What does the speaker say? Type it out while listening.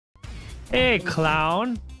Hey,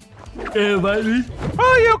 clown. Hey, buddy. Who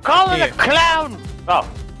are you calling a clown? Oh.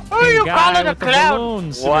 Who are you calling a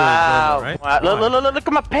clown? Wow. Right? Wow. Look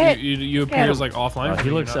at my pet. You appear as like offline. He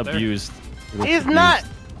looks abused. He's not.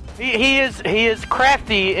 He is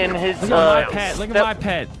crafty in his. Look at my pet. Look at my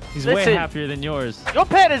pet. He's way Listen, happier than yours. Your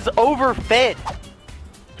pet is overfed.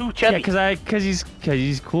 Too chubby. Yeah, cause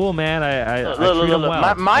he's cool, man. I treat him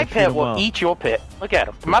well. My pet will eat your pet. Look at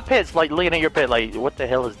him. My pet's like looking at your pet like, what the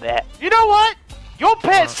hell is that? You know what? Your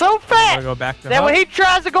pet's so fat Go back to that when he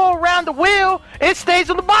tries to go around the wheel, it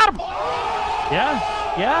stays on the bottom.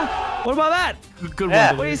 Yeah. What about that? Good Yeah.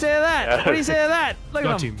 one. What do you say to that? What do you say to that? Look Go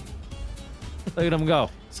at him. team. Look at him go.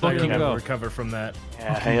 Look Look at him go. recover from that.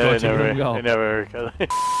 Yeah, I never recover.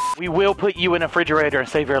 We will put you in a refrigerator and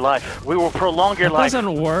save your life. We will prolong your life. That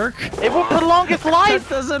doesn't work. It will prolong his life.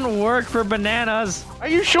 That doesn't work for bananas. Are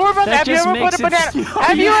you sure about that? Have you ever put a banana?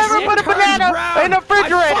 Have you Yes, ever it put a turns banana brown. in a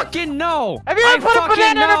refrigerator? I fucking know. Have you ever put a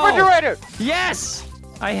banana in a refrigerator? Yes,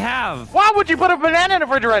 I have. Why would you put a banana in a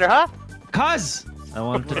refrigerator, huh? Cause I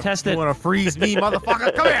wanted to test it. You want to freeze me,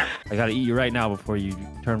 motherfucker? Come here. I gotta eat you right now before you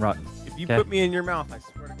turn rotten. If you put me in your mouth, I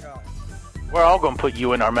swear to God. We're all gonna put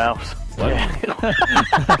you in our mouths. What?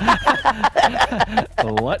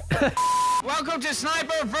 What? Welcome to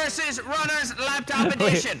Sniper versus Runners Laptop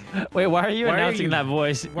Edition. Wait, why are you Why are announcing you- that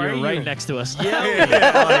voice? why You're are right you- next to us. Why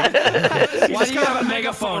do you have a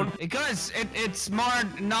megaphone? Because it's more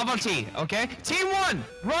novelty, okay? Team 1,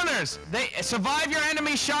 runners. They survive your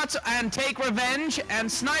enemy shots and take revenge,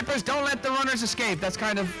 and snipers don't let the runners escape. That's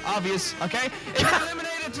kind of obvious, okay? If you're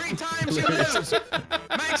eliminated 3 times, you lose.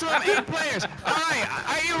 Maximum 8 players. All right,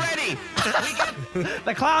 are you ready?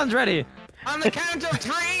 The clown's ready. On the count of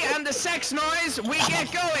 3 and the sex noise, we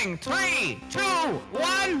get going. 3, 2,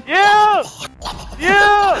 1. Yeah!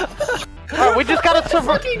 Yeah! Alright, we just gotta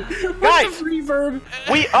survive. Guys, Reverb.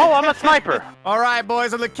 oh, I'm a sniper. All right,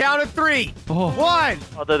 boys, on the count of 3. Oh. 1,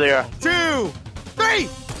 Oh, there they are. 2, 3.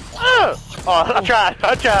 Oh, I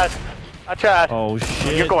tried. Oh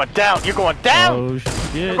shit. You're going down. You're going down. Oh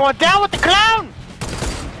shit. You're going down with the clown.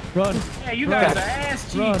 Run. Yeah, you guys are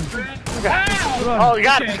ass cheeks. Run. Oh, you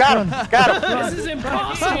got him. Got him. This is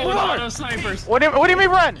impossible with auto snipers. What do you mean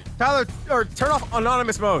run? Tyler, or turn off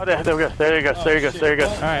anonymous Oh, mode. there we go. There you go. All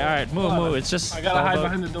right. Move. It's just. I gotta hide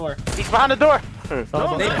behind the door. He's behind the door. They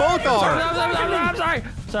both are. I'm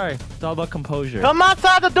sorry. It's all about composure. Come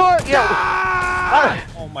outside the door. Yeah.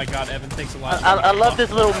 Oh my God, Evan, thanks a lot. I love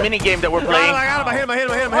this little mini game that we're playing. I got him. I hit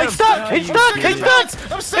him. Oh, he's stuck. He's stuck.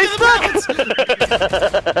 I'm stuck.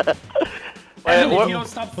 Evan, Wait, if you don't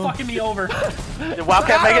stop fucking me over. Did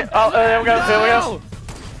Wildcat make it? Oh, there we go.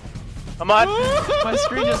 Come on. My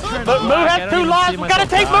screen just turned But Moo black. I has don't 2 even lives. see We gotta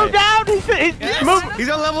myself take die. Moo down. He's Moo. He's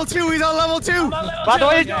on level 2. By the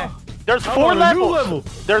way, there's 4 levels.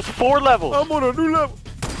 There's 4 levels. I'm on a new level.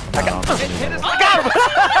 I got him.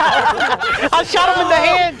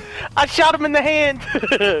 I shot him in the hand.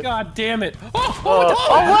 God damn it.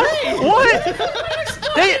 What?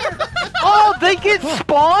 They get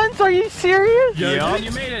spawns? Are you serious? Yeah,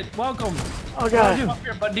 you made it. Welcome. Oh god. Come up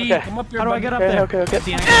here, buddy. Okay. Come up here, How do I buddy. get up there? Okay.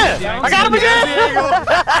 Down. I got him again.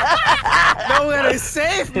 Nowhere is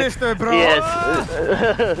safe, Mr. Bro. Yes.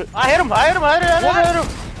 I hit him. One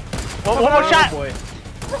more shot. Boy.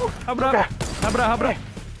 Habra.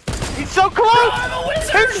 He's so close.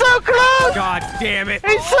 He's so close. God damn it.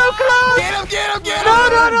 He's so close. Get him. No.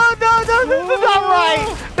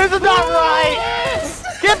 This is not right.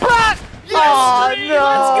 Get back. Yes, Oh three, no.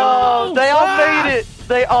 let's go. They all made it.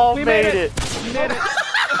 They all made it. We made it.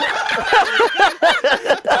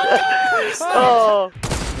 Oh.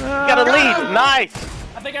 Got a lead. Nice.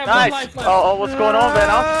 I think I have 1 Nice. life left. Oh, what's going on, man?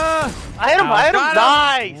 I hit him.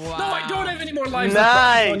 Nice. No, I don't have any more lives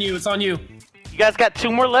Nice. left. It's on you. You guys got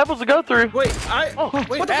 2 more levels to go through. Wait, What the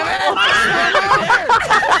fuck?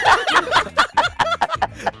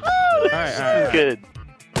 All right. Good.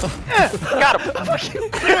 Got him. the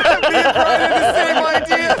same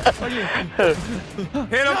idea.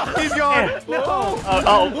 Hit him. He's gone.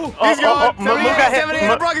 He's gone. Moo got hit.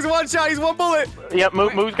 78 Brock is 1 shot. He's 1 bullet. Yep,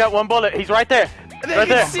 Moo's got 1 bullet. He's right there. They Right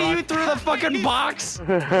can there. see you through the fucking box.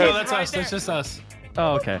 No, that's us. That's just us.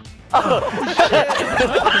 Oh, okay. Are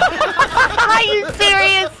you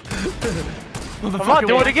serious? Come on,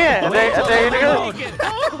 do it again. There you go.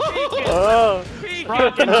 Oh.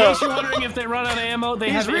 Brock, in case you're wondering if they run out of ammo,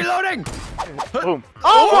 they He's have reloading. Boom.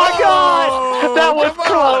 Oh my god! That was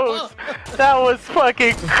close. That was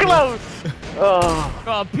fucking close. Oh.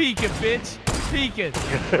 Oh, peek it, bitch. Peek it. Get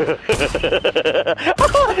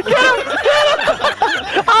him!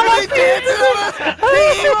 I'm a Get his legs.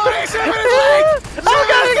 I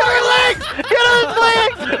got his legs! Get his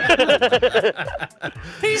legs!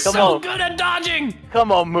 He's Come so on. good at dodging.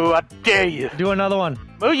 Come on, Moo. I dare you. Do another one.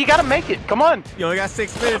 Moo, you gotta make it. Come on. You only got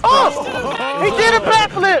 6 minutes, bro. Oh! He did a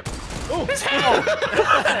backflip.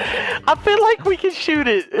 I feel like we can shoot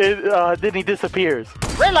it, and then he disappears.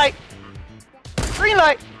 Red light. Green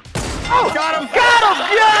light. Oh, Got him. got him!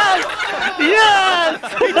 Yes! Yes!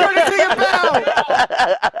 He turned to take a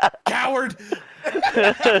bow. Coward.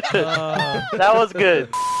 That was good.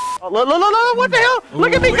 Oh, look, what the hell?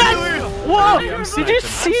 Look at me, guys! Whoa! Did you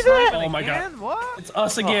see that? Oh my god. What? It's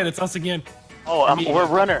us again. It's us again. Oh, we're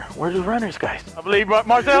runner. We're the runners, guys. I believe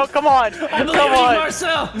Marcel. Come on, I believe come in you, on.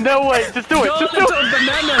 Marcel. No way, just do it. Go Just do into it. a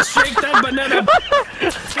banana. Shake that banana.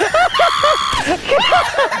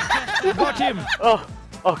 Got him. Oh,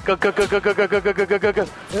 go.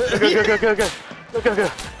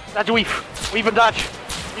 Dodge, weave and dodge.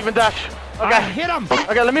 Weave and dash. Okay. Hit him.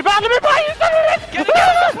 Okay, let me buy you. Get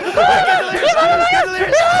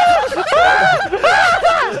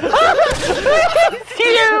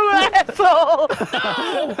You asshole!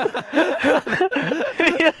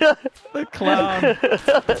 The clown.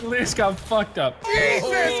 Liz got fucked up.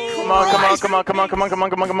 Come on.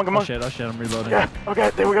 Oh shit, I'm reloading. Yeah, okay,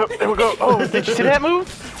 there we go. Oh, did you see that move?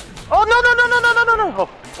 Oh, no.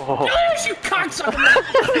 Oh. Liz, you cocksucker.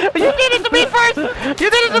 You did it to me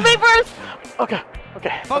first! Okay.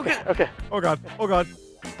 Okay. Oh god. Oh god.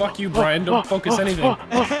 Fuck you, Brian. Don't focus anything. Man,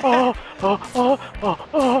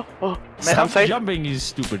 I'm safe. Jumping, you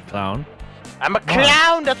stupid clown. I'm a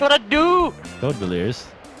clown, that's what I do! Go, Delirious.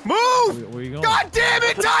 Move! Where you going? God damn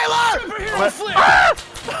it, Tyler! Superhero flip.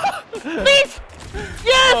 Please!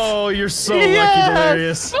 Yes! Oh, you're so Yes! lucky,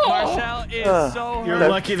 Delirious. Marshall is so You're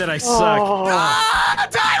hurt. lucky that I suck. Oh. Ah,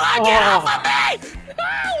 Tyler, get off of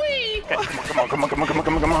me! Come on.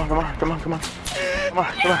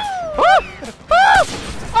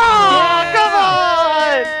 Oh, come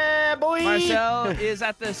on! Yeah, boy! Marcel is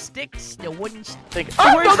at the sticks, the wooden sticks.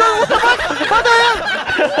 Oh, what the fuck?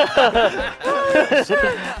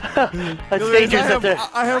 It's dangerous up there.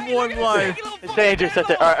 I have 1 life. It's dangerous up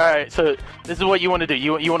there. All right. So this is what you want to do.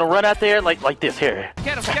 You want to run out there like this here.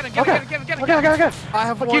 Get him. Okay. I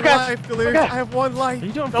have Fuck 1 you guys. life, Delirious. Okay. I have 1 life. Are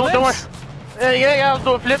you doing Don't worry. Yeah. I was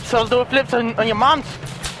doing flips. on your mom's.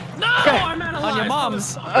 No, I'm out of On your life.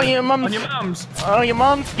 mom's. On your mom's. On your mom's. Oh, your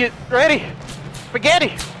mom's, get ready.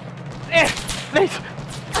 Spaghetti. Please.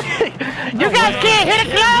 You guys can't hit a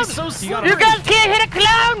clown. You guys can't hit a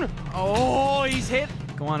clown. Oh, he's hit.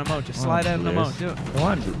 Go on, Emo. Just slide out in the Emo. Do it. Go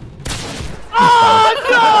on. Oh,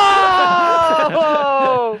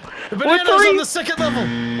 no. The banana's on the second level.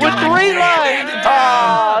 With 3 lives.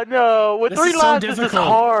 Oh, no. With This 3 is so lives, this is difficult.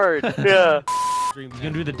 hard. Yeah. You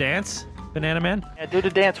gonna do the dance, Banana Man? Yeah, do the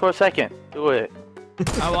dance for a second. Do it.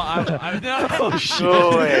 Oh shit.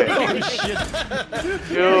 Do it.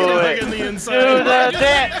 Do it. In the Do inside. the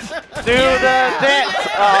dance. Do the dance.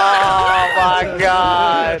 Oh my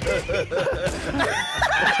god.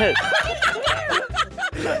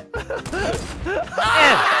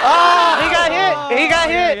 Oh, he got hit. He got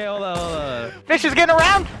hit. Okay, hold on. Fish is getting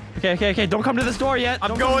around. Okay. Don't come to this door yet.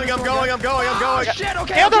 I'm going. Shit,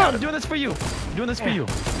 okay. Kill them. I'm doing this for you.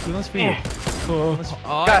 Cool.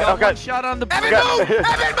 Oh, I got Okay. 1 shot on the Evan, move!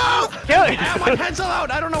 Kill it. My pencil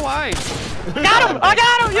out. I don't know why. Got him. I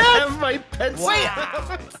got him. Yes. My pencil.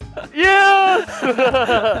 Yes.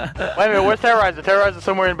 Wait a minute. Where's Terrorizer? Terrorizer's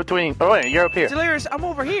somewhere in between. Oh wait, you're up here. Delirious, I'm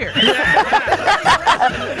over here.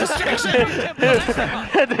 Distraction.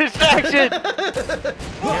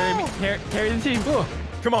 Carry the team.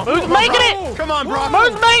 Come on. Who's making it? Come on, Brock.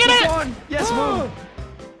 Who's making it? Yes, move.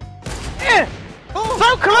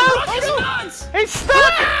 So close. He's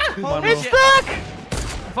stuck. He's stuck.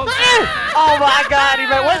 Oh my god, he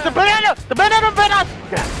made. Where's the banana? The banana.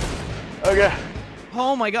 Okay.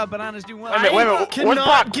 Oh my god, Banana's doing well. Wait a minute. Where's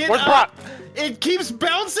Brock? Get Where's up. Brock? It keeps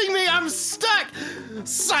bouncing me. I'm stuck.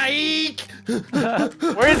 Psych.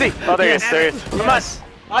 Where is he? Oh, there he is. There he is. Come on.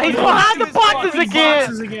 Oh, he's behind the boxes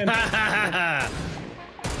again.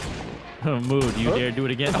 Moo, do you dare do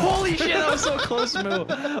it again? Holy shit, that was so close, Moo.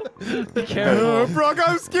 Be careful. Brock,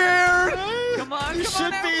 I'm scared. Come on, You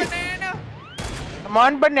should be. Banana. Come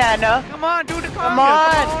on, banana. Come on, do the conga. Come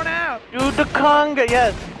on. Come on out. Do the conga.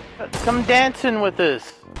 Yes. Come dancing with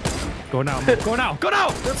us. Go now. That's That's what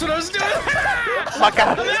I was doing. Oh my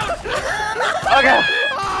god. Okay.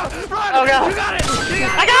 Run. Oh god. You got it.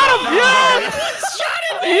 I got him. Yes.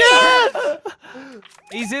 Yes.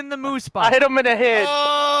 He's in the moose I spot. hit him in the head.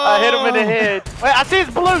 I hit him in the head. Wait, I see his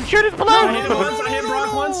balloon. Shoot his I balloon. hit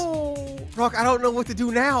Brock once. Brock, I don't know what to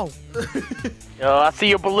do now. Yo, I see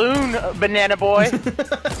your balloon, banana boy.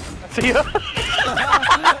 I see you.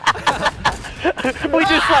 We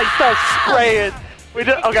just like start spraying. We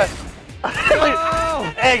just okay.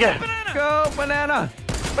 There you go. Go, banana.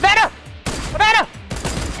 Banana! Banana!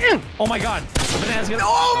 Oh my god. The banana's gonna.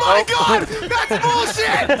 Oh my god! That's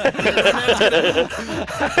bullshit!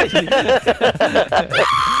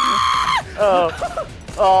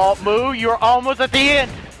 Oh, Moo, you're almost at the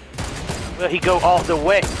end. Will he go all the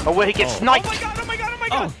way, or will he get sniped? Oh my god, oh my god, oh my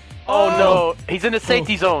god. Oh no, he's in the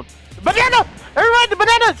safety zone. Banana! Everyone, the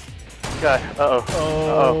bananas! Okay, uh-oh.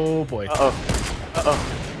 Oh boy.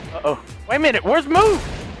 Uh-oh. Wait a minute, where's Moo?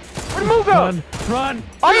 Where'd Moo go? Run.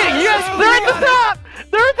 Oh yeah, yes, they're at the top!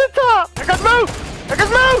 They're at the top! There goes Moo! There goes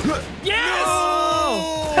Moo! Yes!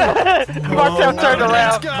 Marcel turned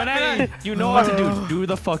around. Banana, you know what to do. Do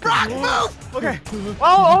the fucking Move! Okay.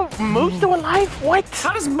 Oh, Moo's still alive? What?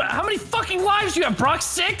 How many fucking lives do you have, Brock?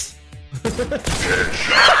 6? He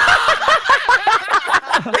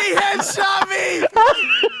headshot me!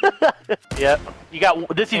 Yep. You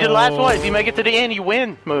got this. You did last one. If you make it to the end, you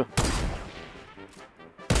win, Moo.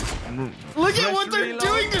 Look at what they're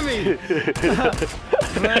doing to me!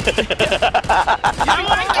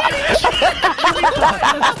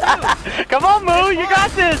 Come on, Moo. You got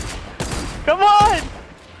this. Come on.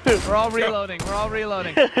 We're all reloading. We're all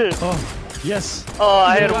reloading. Oh, yes. Oh,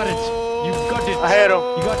 I You had got him. it. You got it. I had him.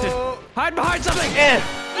 You got it. Hide behind something. Yeah.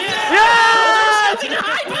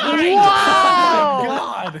 Wow!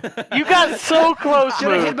 God. You got so close,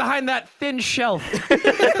 Should have Moo. hid behind that thin shelf.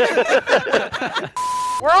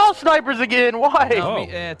 We're all snipers again. Why? Oh.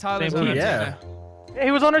 Tyler's Same on our team. team Yeah. now.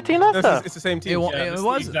 He was on our team last No, time. it's the same team. It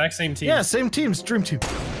was. exact same team. Yeah, same team, Dream Team.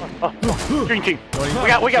 Green team. We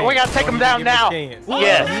got to take him down now. Yes.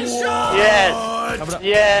 Yes.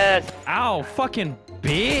 Yes. Ow, fucking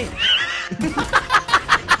bitch.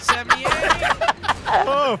 78.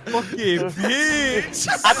 Oh, fucking bitch!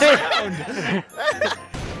 I think.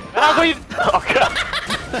 Oh god.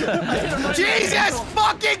 Jesus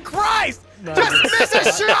fucking Christ! Just miss a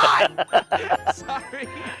shot! Sorry.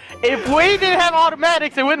 If we didn't have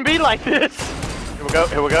automatics, it wouldn't be like this. Here we go.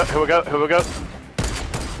 Here we go. Here we go. Here we go.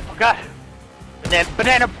 Oh god.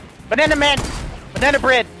 Banana man. Banana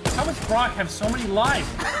bread. How does Brock have so many lives?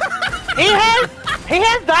 He has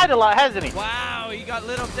died a lot, hasn't he? Wow, you got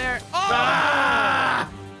lit up there. Oh! Ah!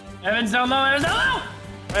 Evan's down low. Evan's down low.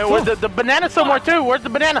 Hey, where's the banana somewhere too? Where's the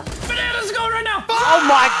banana? Bananas going right now. Oh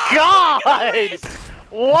my god!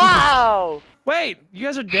 Wow! Wait, you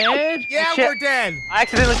guys are dead? Yeah, shit. we're dead. I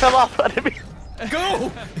accidentally fell off.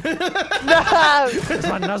 Go! No!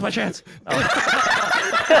 Now's my chance. I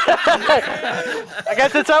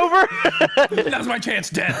guess it's over. Now's my chance,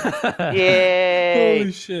 dead. Yay!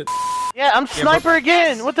 Holy shit. Yeah, I'm sniper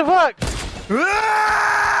again. What the fuck?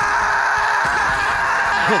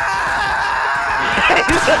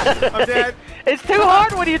 I'm dead. It's too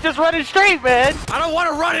hard when you just running straight, man. I don't want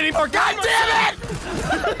to run anymore. God damn it!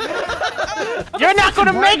 You're not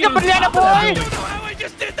gonna make a banana boy. I don't know how I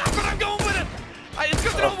just did that, but I'm going with it. It's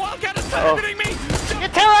because the wildcat is targeting me.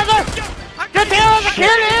 Get terrorism! Get terrorism!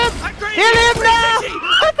 Kill him! Kill him now!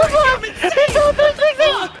 What the fuck? He's on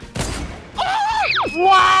 360!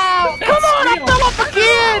 Wow! Come on! I fell off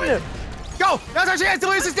again! Go! Now's our chance to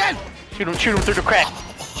lose this dead! Shoot him through the crack.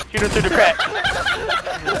 Shoot him through the crack.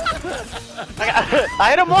 I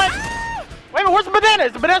hit him once. Wait a minute, where's the banana?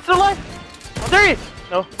 Is the banana still alive? Oh, there he is.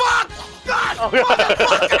 No. Fuck! God! Oh,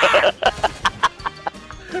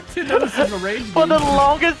 For the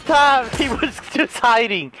longest time, he was just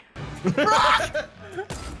hiding. What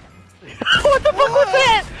the fuck was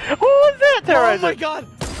that? Who was that, Terrorizer? Oh my god.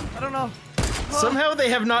 I don't know. Somehow they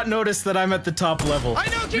have not noticed that I'm at the top level. I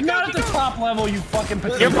know, You're not at the top level, you fucking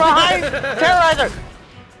potato. You're behind Terrorizer.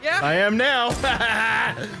 I am now.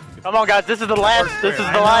 Come on, guys. This is the last. This is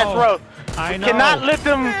the last row. I know. Cannot let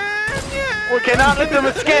them. We cannot let them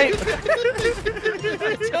escape.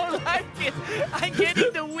 I don't like it. I'm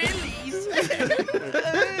getting the willies.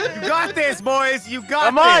 You got this, boys. You got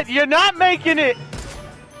Come on, you're not making it.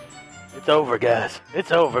 It's over, guys.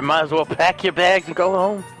 It's over. Might as well pack your bags and go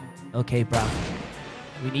home. Okay, bro.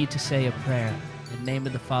 We need to say a prayer. In the name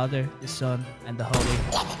of the Father, the Son, and the Holy.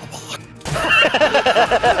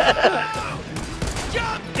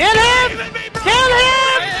 Get him! Kill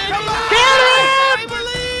him! Kill him!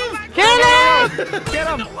 Kill him! Get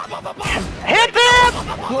him! Hit them!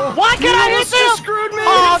 Why can't I hit them? screwed me.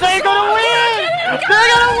 Oh, they're gonna win! They're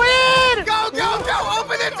gonna win! Go, go, go!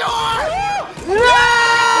 Open the door! No!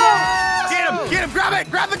 Get him! Get him! Grab it!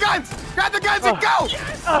 Grab the guns! Grab the guns and go!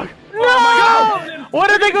 Oh, no! What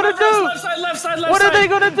are they gonna do? Left side, left side, left What side. are they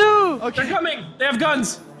gonna do? They're coming. They have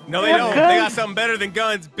guns. No, they What don't. guns? They got something better than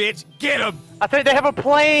guns, bitch. Get him! I think they have a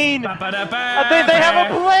plane. I think they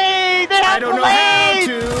have a plane. They have I don't know how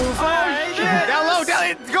to find it. Down low,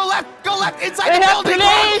 down. Go left, inside They the have building.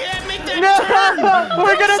 planes. Can't make that No,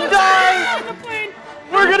 we're gonna die.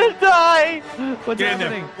 We're gonna die. What's Get in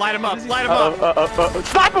happening? there. Light him up. Light him up.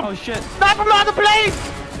 Snipe him. Oh shit! Snipe him out of the plane.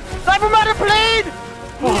 Snipe him out of the plane.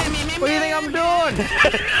 What do you think I'm doing?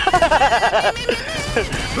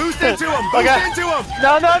 Boost into him. Boost Okay. into him.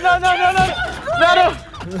 No.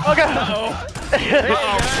 Okay.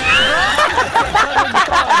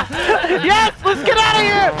 Yes, let's get out of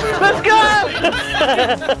here. Let's go.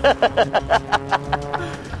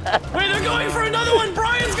 Wait, they're going for another one.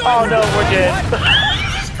 Brian's going Oh for no, another we're one. dead.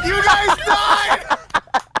 You guys died.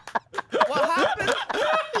 What happened?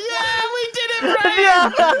 Yeah, we did it, Brian. Yeah.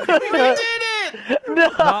 We did it. No.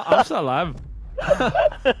 No, I'm still alive.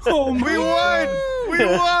 Oh, We won. We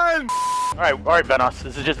won. All right, Venos.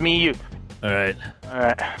 This is just me and you. All right. All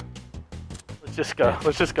right. Let's just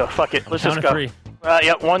go. Fuck it. Let's Count just to go. 3.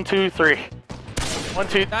 Yep. 1, 2, 3. 1,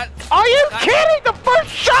 2. Are you kidding? The first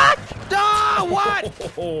shot. Ah, what?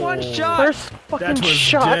 One shot. First fucking That was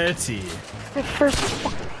shot. dirty. The first.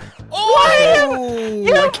 Oh,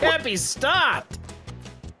 I can't be stopped.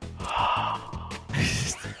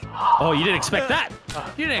 Oh, you didn't expect that.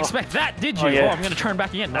 You didn't expect that, did you? Oh, yeah. Oh, I'm gonna turn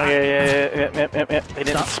back again. Nah. Oh, yeah. They didn't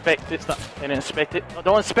Stop. inspect it. Stop. They didn't inspect it. Oh,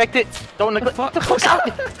 don't inspect it. Don't neglect. fuck? The fuck out.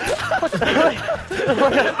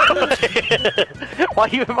 Why are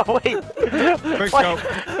you in my way? Quick Why- go.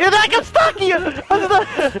 You're like, I'm stuck here.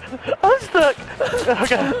 I'm stuck.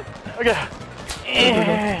 Okay.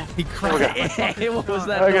 He cried. Hey, what was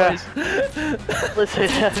that Okay. noise? Listen,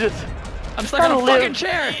 I'm stuck in a trying to fucking live.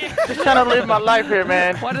 chair. just trying to live my life here,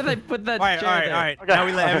 man. Why did they put that All right, chair all right, there? all right. Okay. Now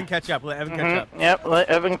we let Evan catch up. Let Evan catch up. Yep, let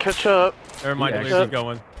Evan catch up. Never mind. Yeah, Delirious is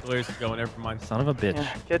going. Delirious is going. Never mind. Son of a bitch.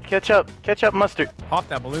 Catch up. Catch up, mustard. Pop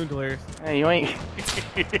that balloon, Delirious. Hey, you ain't.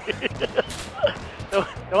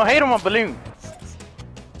 don't hate on my balloon.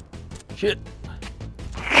 Shit.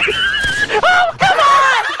 Oh, come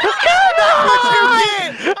on! Come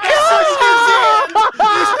on!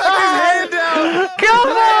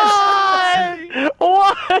 Come on!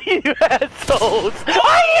 Why, you assholes?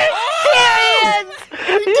 Are you serious?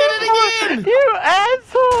 We did it again! You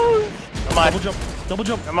assholes! Come on. Double jump. Double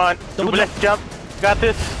jump. Come on. Double Double jump. Got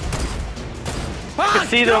this. Ah, can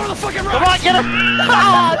see get them. over the fucking Come rock. on, get him!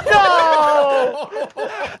 Oh,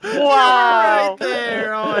 no! Wow!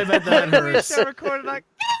 There. Oh, I bet that hurts. 1,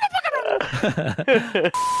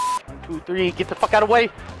 2, 3. Get the fuck out of the way.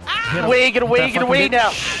 Get away, get away, get away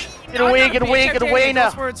now. Get away, get away, get away now.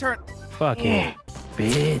 Fucking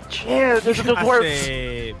bitch. Yeah, those words.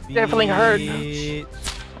 Say, Definitely hurt. bitch.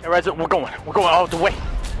 Alright, so we're going all the way.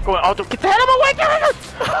 We're going all the way. Get the hell out of my way, get out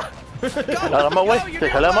of my way. Get the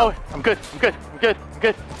hell out of my way. I'm good. I'm going.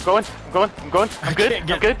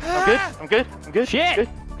 Shit.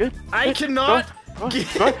 Good. I cannot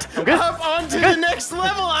get I'm good. up onto the next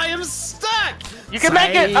level. I am stuck. You can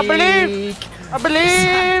make it. I believe.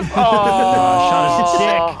 Oh. Shot his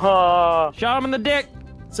dick. Shot him in the dick.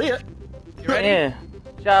 See ya. Yeah.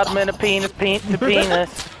 Shot him in the penis.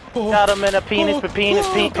 Shot him in a penis.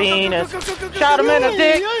 Shot him in a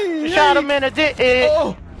dick. Shot him in a dick.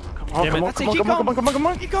 Oh. Come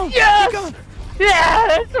on. Keep going. Yes!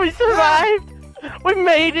 Yes! We survived! We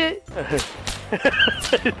made it! That's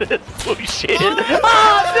bullshit. Oh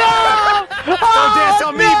no! Don't dance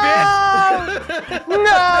on me, bitch!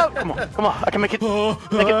 No! Come on, I can make it.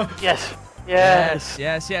 Yes. Yes.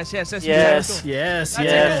 Yes.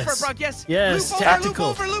 Yes.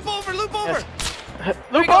 Tactical.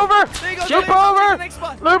 Loop over! Jump over!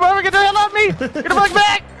 Loop over, get the hell out of me! Get the fuck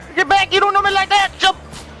back! Get back, you don't know me like that! Jump!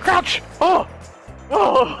 Crouch! Oh! I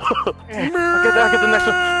get the next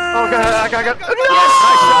one. Oh god, I got No!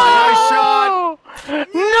 Nice shot.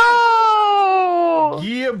 No!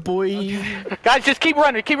 Yeah, boy. Guys, just keep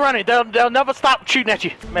running. They'll never stop shooting at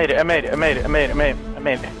you. I made it.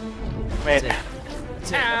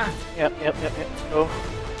 Yep. Go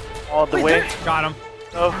all the way. Got him.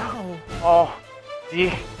 Oh.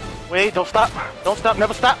 See? Wait, don't stop,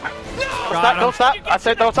 never stop. Don't stop. I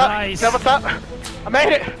said don't stop. Nice. Never stop. I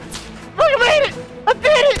made it. Look, I made it. I did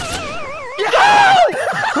it. Yes!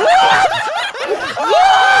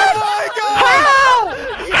 What?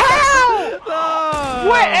 How?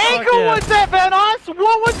 What angle was that, Vanos?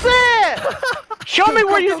 What was that? Show me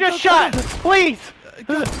where you just shot, please.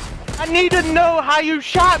 I need to know how you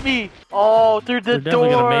shot me. Oh, through the We're definitely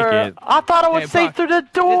door. gonna make it. I thought I was safe through the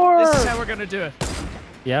door. This is how we're gonna do it.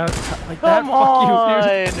 Yeah, like that. Come Fuck you, on.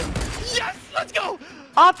 dude. Yes, let's go.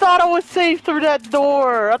 I thought I was safe through that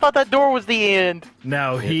door. I thought that door was the end.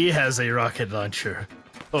 Now he has a rocket launcher.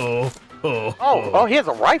 Oh. Oh, he has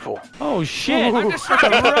a rifle. Oh shit! I'm just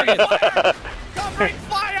fucking rugged. Covering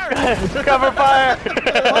fire! Cover fire!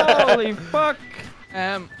 Holy fuck!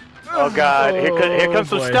 Oh god, here comes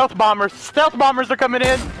some stealth bombers. Stealth bombers are coming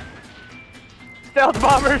in. Stealth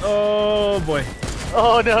bombers. Oh boy.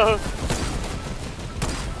 Oh no.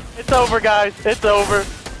 It's over, guys. It's over.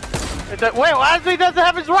 Wait, why does he doesn't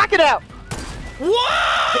have his rocket out?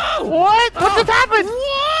 Whoa! What? What just happened?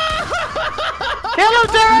 Kill him,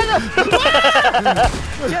 Darren!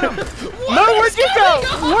 Get him! Moo, where'd you go?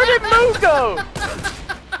 Where did Moo go?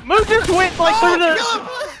 Moo just went like through the...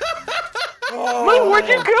 Moo, where'd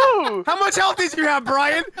you go? How much health did you have,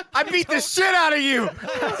 Brian? I beat the shit out of you.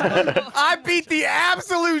 I beat the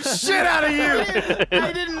absolute shit out of you.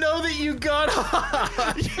 I didn't know that you got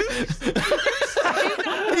off.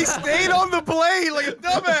 He stayed on the blade like a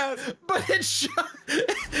dumbass. But it shot.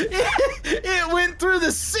 It went through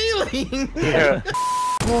the ceiling. Yeah.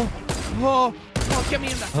 Whoa, get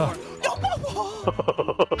me in that door.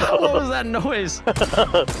 What was that noise?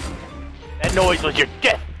 That noise was your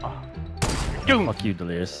death. Doom. Fuck you,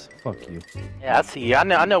 Delirious. Fuck you. Yeah, I see. I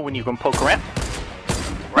know when you can poke around.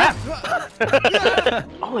 Rap.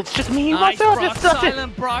 Oh, it's just me and Nice, myself. Brock. Just such it.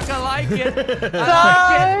 Silent Brock, I like it.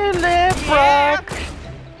 Silent Brock.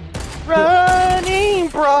 Running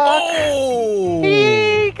Brock. Oh!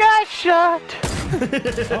 He got shot.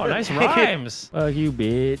 Oh, nice rhymes. Fuck you,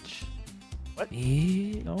 bitch. What?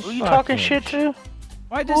 No Who you talking shit to?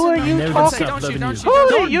 Why Who are you never talking? stop Don't loving you, don't you. you, Who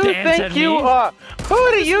don't do you dance think at you me. are?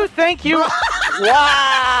 Who do you think you?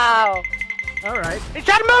 Wow! All right. He's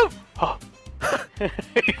trying to move. Oh.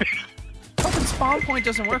 Open spawn point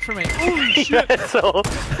doesn't work for me. Holy shit. Yeah, so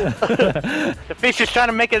the fish is trying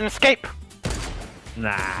to make an escape.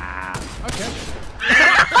 Nah. Okay.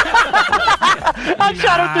 I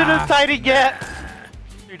shot him through the tiny gap.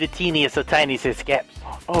 Through the teeniest of tiniest gaps.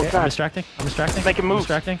 Oh Okay, I'm god. distracting. I'm distracting. Making moves.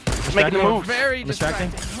 Distracting. Making the moves. Very I'm distracting.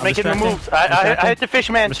 distracting. I'm Making the distracting. moves. I hit the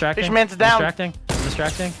fishman. I'm distracting. Fishman's down. Distracting. I'm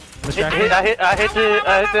distracting. I'm Hit, distracting. hit, I hit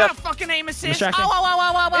the. Fucking aim assist. Distracting.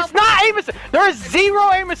 It's not aim assist. There is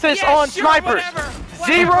zero aim assist Yeah, on sure, snipers. whatever.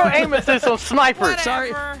 Zero aim assist on snipers.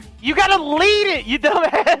 Sorry. You gotta lead it, you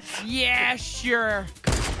dumbass. Yeah, sure.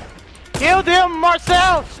 Kill them,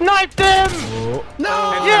 Marcel. Snipe them.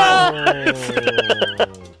 No! Yes.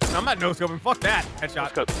 I'm not no scoping. Fuck that. Headshot. No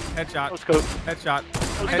scope. Headshot. No scope. Headshot.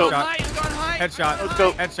 No I'm scope. going high. I'm going high. Headshot. No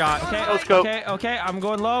scope. Headshot. Okay, No scope. okay. I'm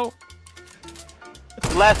going low.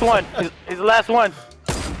 The last one. He's the last one.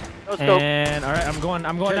 No scope. And all right, I'm going now.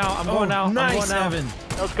 I'm going now. I'm Nice, going now. Evan.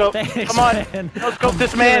 No scope. Thanks, Come on. man. No scope I'm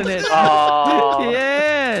this man. feeling it. Oh.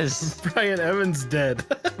 Yes. Brian Evans dead.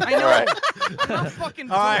 I know. Alright. I'm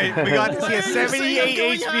fucking All right, we got to see a I'm 78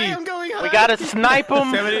 going high, HP. I'm going high. We gotta snipe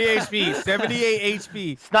him. 78 HP. 78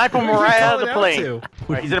 HP. Snipe him right out of the Call it out plane. to.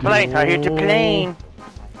 Alright, he's in the plane. I hear the plane.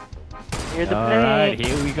 Hear the All plane. right,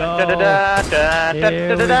 here we go. Da, da, da, da, da,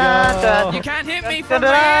 Here da, we da, da. go. You can't hit me from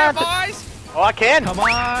there, boys. Oh, I can. Come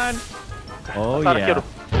on. Oh Thought I yeah. killed him.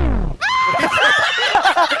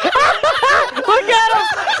 Look at him!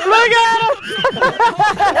 Look at him!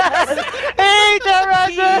 Hey,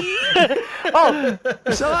 Teresa! Oh,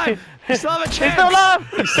 He's still alive. You still have a chance. he's still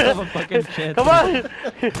alive! You still have a fucking chance. Come on!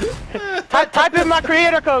 Type in my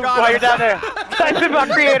creator code while you're down there. Type in my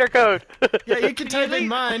creator code. Yeah, you can type in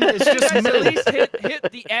mine. It's Just just at Millie. least hit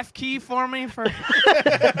the F key for me for.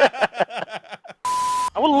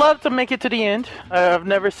 I would love to make it to the end. I've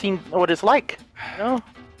never seen what it's like. You know?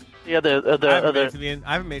 The I haven't made other. it to the end.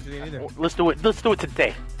 I haven't made it to the end either. Let's do it. Let's do it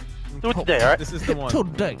today. Do it today, all right? This is the one.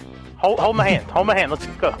 Today. Hold my hand. Hold my hand. Let's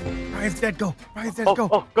go. Ryan's dead. Go. Ryan's dead. Oh, Go.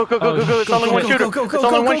 oh, go, go, go, go, go. It's go, only go, one go, shooter. go, go, It's go,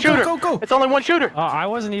 only go, one go, shooter. go, go. It's only one shooter. I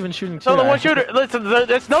wasn't even shooting. It's only too. one shooter. Listen,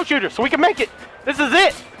 there's no shooter, so we can make it. This is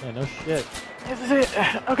it. Yeah, no shit. This is it.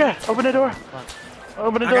 Okay, open the door.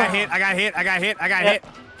 Open the I door. got hit. I got hit. I got hit. I got Yeah. hit.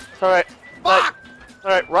 It's all right. Fuck. All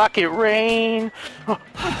right, Rocket Rain.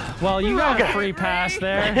 Well, you got a free pass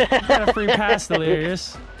there. You got a free pass,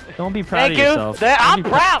 Delirious. Don't be proud Thank of you. yourself. I'm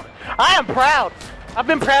proud. I am proud. I've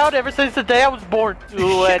been proud ever since the day I was born.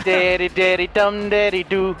 Do a daddy daddy dum daddy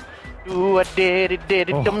do. Do a daddy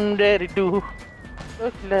daddy dum daddy do.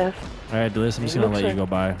 Look left. All right, Delirious, I'm just gonna let you go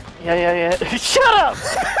by. Yeah. Shut up.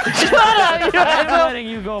 Shut up. You I'm asshole. letting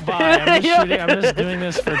you go by. I'm just shooting. I'm just doing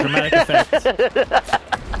this for dramatic effect.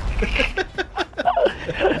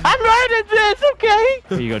 I'm right at this, okay?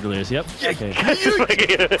 Here you go, Delirious. Yep. Okay.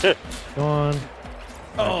 Go on.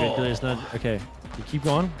 Okay, Delirious. Not okay. You keep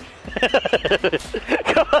going.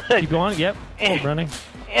 Come on. Keep going. Yep. Keep running.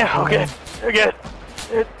 Yeah, okay. Okay.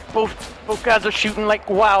 Both guys are shooting like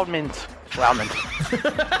wildmans. Wildmans.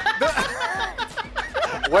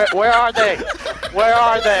 Where are they? Where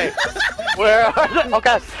are they? Where are they? Oh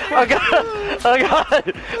god! Oh god! Oh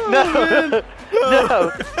god! No!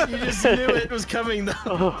 No! You just knew it was coming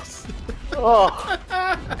though. Oh!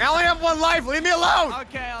 I only have one life. Leave me alone.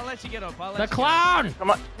 Okay, I'll let you get up. The clown! Come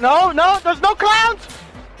on! No! No! There's no clowns!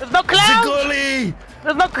 There's no clowns! Ziguli!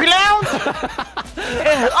 There's no clowns!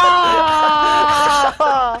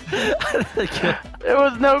 Oh! There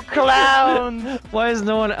was no clowns! Why is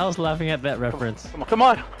no one else laughing at that reference? Come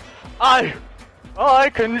on! I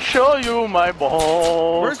can show you my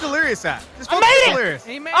ball. Where's Delirious at? Just I focus made on it! Delirious.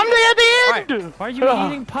 He made I'm it. at the end! Why are you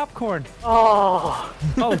eating popcorn? Oh,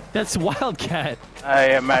 Oh, that's Wildcat. I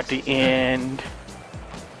am at the end.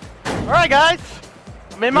 Alright guys,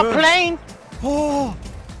 I'm in my plane. Oh,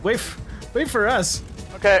 wait for us.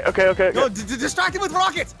 Okay. No, distract him with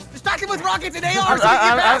rockets. Distract him with rockets and ARs.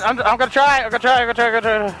 I'm gonna try.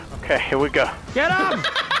 Okay, here we go. Get him!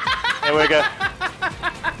 Here we go.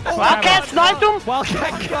 Wildcat sniped him?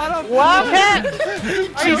 Wildcat got him! Wildcat!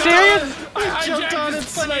 Are you serious? I jumped on and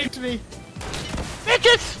sniped me.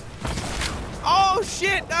 Bitches! Oh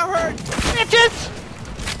shit, that hurt. Bitches!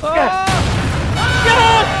 Oh!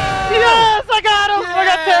 Yes! Yes! I got him! I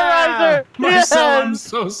got Terrorizer! Marcel, I'm Yes!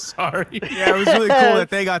 so sorry. Yeah, it was really cool that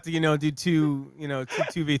they got to, do two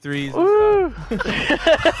 2v3s. Woo!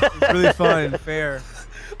 It's really fun and fair.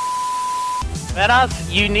 Menas,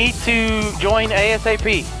 you need to join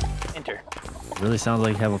ASAP. Enter. Really sounds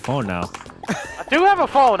like you have a phone now. I do have a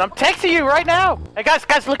phone. I'm texting you right now. Hey guys,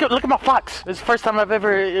 look at my fox. This is the first time I've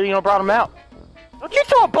ever, brought him out. Don't you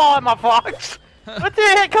throw a ball at my fox? What the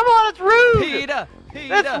heck? Come on, it's rude. Peter.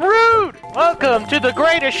 That's rude. Welcome to the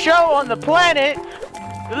greatest show on the planet.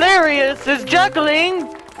 Delirious is juggling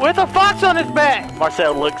with a fox on his back.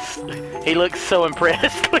 Marcel looks so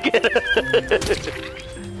impressed. Look at it.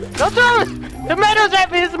 Don't throw tomatoes at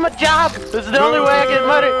me. This is my job. This is the only way I get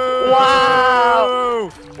money. Wow.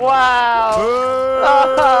 Wow.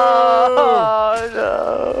 Oh,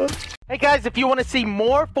 no. Hey guys, if you want to see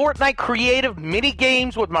more Fortnite creative mini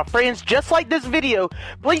games with my friends just like this video,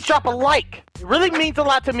 please drop a like. It really means a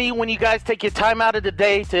lot to me when you guys take your time out of the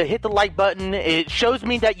day to hit the like button. It shows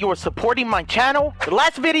me that you are supporting my channel. The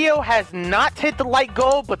last video has not hit the like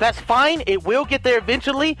goal, but that's fine. It will get there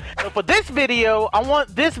eventually. So for this video, I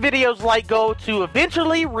want this video's like goal to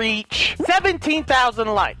eventually reach 17,000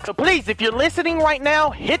 likes. So please, if you're listening right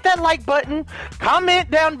now, hit that like button.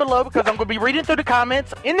 Comment down below because I'm going to be reading through the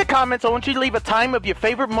comments. In the comments, I want you to leave a time of your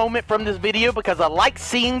favorite moment from this video because I like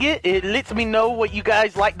seeing it. It lets me know what you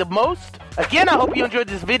guys like the most. Again, I hope you enjoyed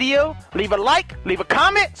this video. Leave a like, leave a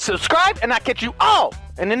comment, subscribe, and I'll catch you all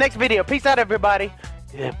in the next video. Peace out, everybody.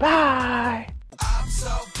 Goodbye. I'm so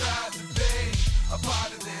proud to be a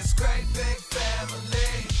part of this great big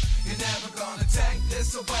family. You're never gonna take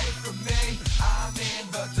this away from me. I'm in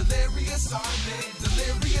the delirious army,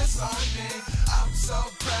 delirious army. I'm so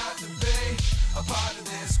proud to be a part of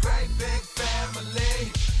this great big family.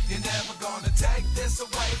 You're never gonna take this